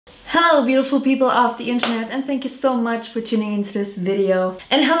Hello beautiful people of the internet, and thank you so much for tuning into this video.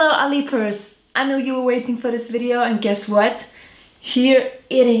 And hello Alipers! I know you were waiting for this video, and guess what? Here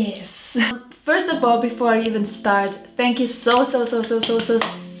it is! First of all, before I even start, thank you so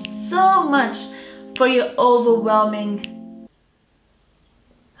much for your overwhelming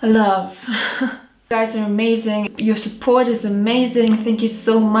love. You guys are amazing. Your support is amazing. Thank you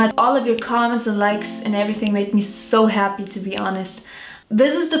so much. All of your comments and likes and everything make me so happy, to be honest.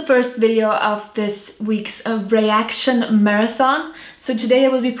 This is the first video of this week's reaction marathon. So today I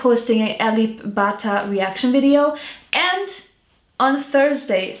will be posting a Alip Ba Ta reaction video and on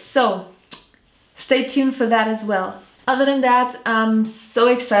Thursday. So stay tuned for that as well. Other than that, I'm so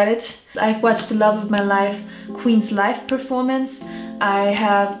excited. I've watched The Love of My Life Queen's live performance. I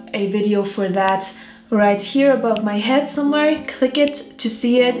have a video for that right here above my head somewhere. Click it to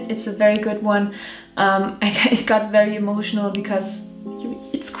see it. It's a very good one. I got very emotional because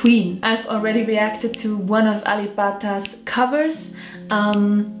it's Queen. I've already reacted to one of Alip Ba Ta's covers,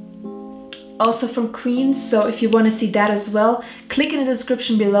 also from Queen, so if you want to see that as well, click in the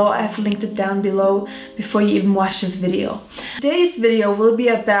description below. I've linked it down below before you even watch this video. Today's video will be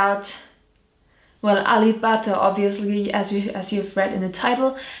about, well, Alip Ba Ta, obviously, as you've read in the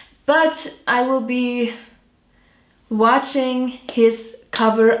title, but I will be watching his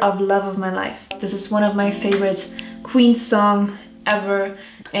cover of Love of My Life. This is one of my favorite Queen songs ever,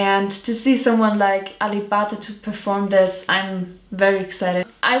 and to see someone like Alip Ba Ta to perform this, I'm very excited.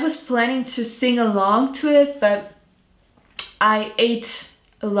 I was planning to sing along to it, but I ate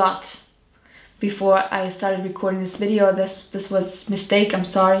a lot before I started recording this video. This was a mistake, I'm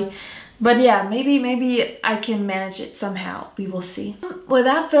sorry. But yeah, maybe I can manage it somehow. We will see.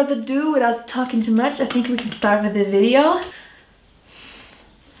 Without further ado, without talking too much, I think we can start with the video.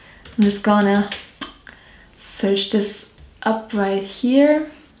 I'm just gonna search this up right here.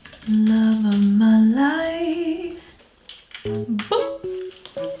 Love of my life. Boop.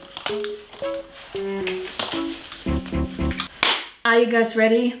 Are you guys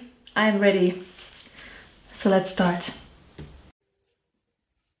ready? I'm ready. So let's start.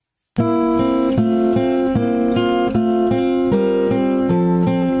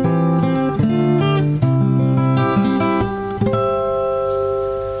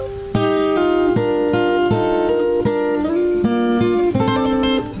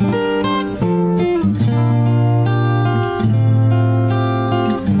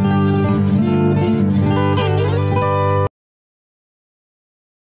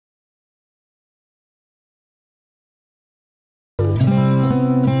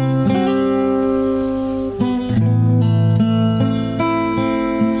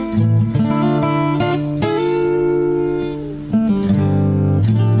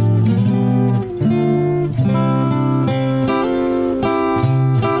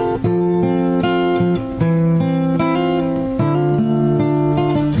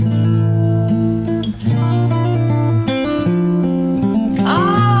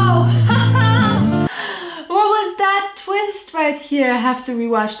 Right here, I have to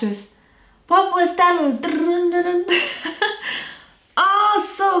rewatch this. What was that little?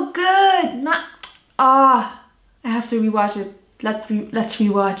 Oh, so good. Not. Ah, I have to rewatch it. Let's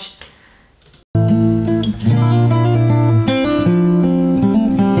rewatch.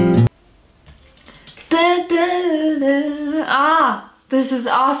 Ah, this is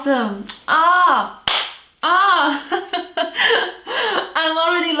awesome. Ah, ah. I'm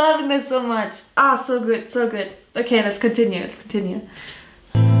already loving this so much. Ah, so good, so good. Okay, let's continue, let's continue.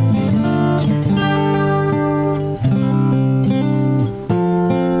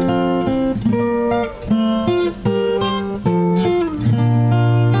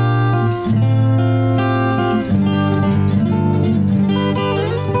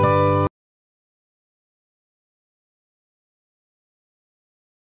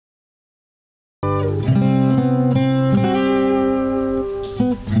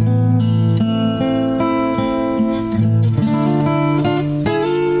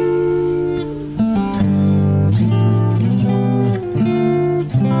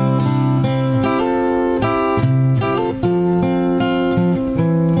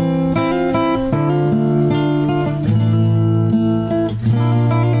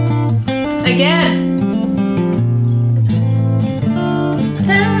 Again.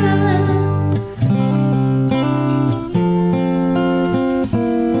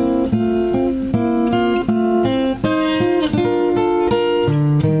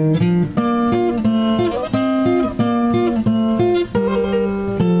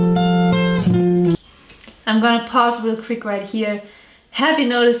 I'm gonna pause real quick right here. Have you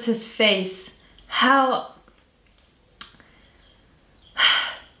noticed his face? How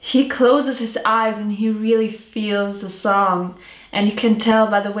he closes his eyes and he really feels the song, and you can tell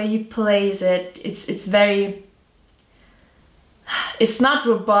by the way he plays it. It's very, it's not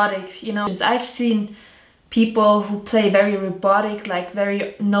robotic, you know. I've seen people who play very robotic, like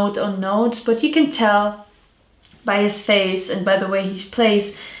very note on note, but you can tell by his face and by the way he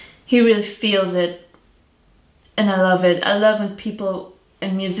plays, he really feels it. And I love it. I love when people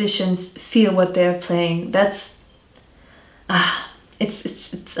and musicians feel what they're playing. That's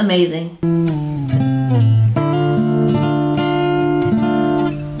it's amazing.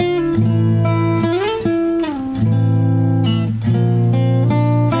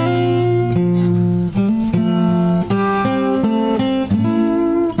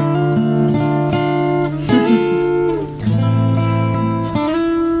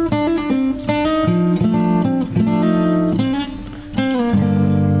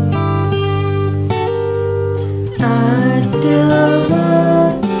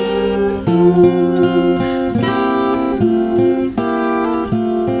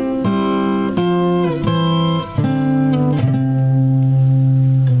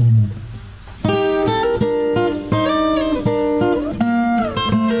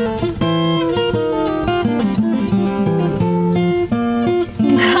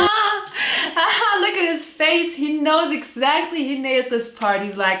 Exactly, he nailed this part.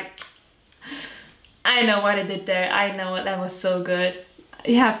 He's like, I know what I did there. I know what, that was so good.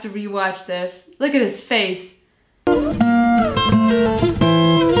 You have to rewatch this. Look at his face.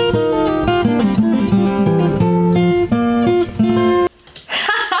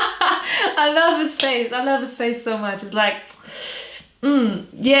 I love his face. I love his face so much. It's like,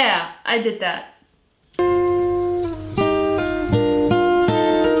 yeah, I did that.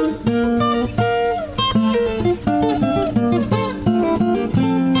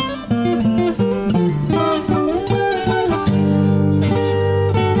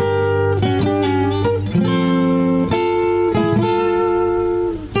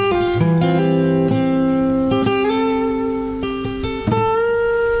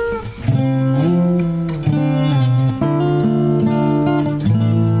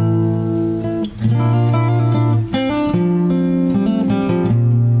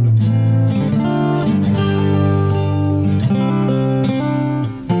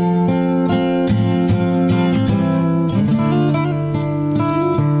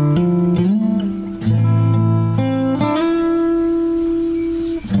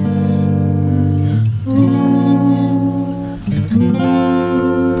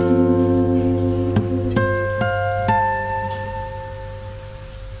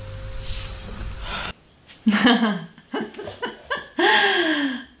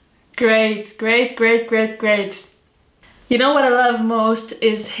 Great. You know what I love most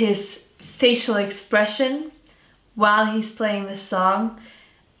is his facial expression while he's playing the song,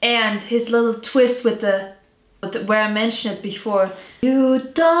 and his little twist with the where I mentioned it before.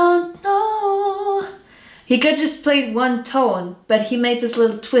 You don't know. He could just play one tone, but he made this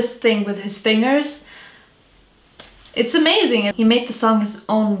little twist thing with his fingers. It's amazing. He made the song his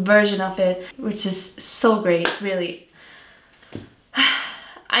own version of it, which is so great, really.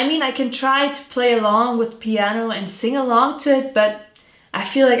 I mean, I can try to play along with piano and sing along to it, but I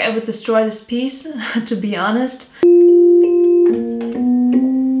feel like I would destroy this piece, to be honest.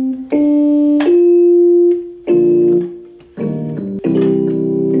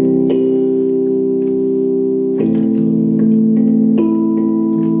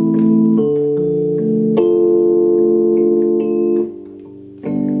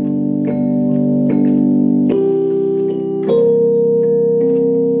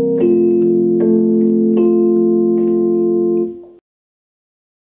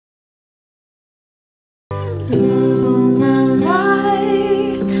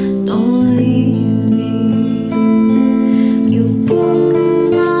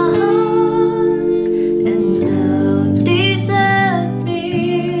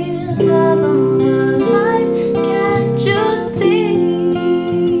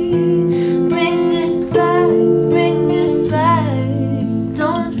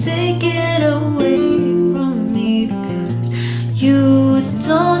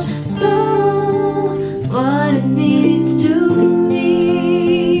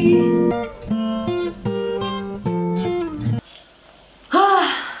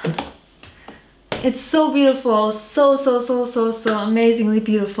 It's so beautiful, so amazingly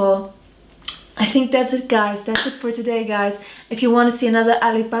beautiful. I think that's it, guys. That's it for today, guys. If you want to see another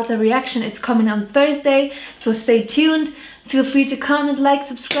Alip Ba Ta reaction, it's coming on Thursday, so stay tuned. Feel free to comment, like,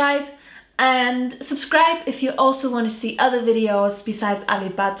 subscribe, And subscribe if you also want to see other videos besides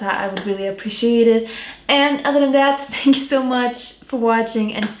Alip Ba Ta. I would really appreciate it. And other than that, thank you so much for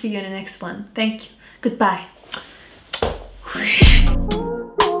watching and see you in the next one. Thank you. Goodbye.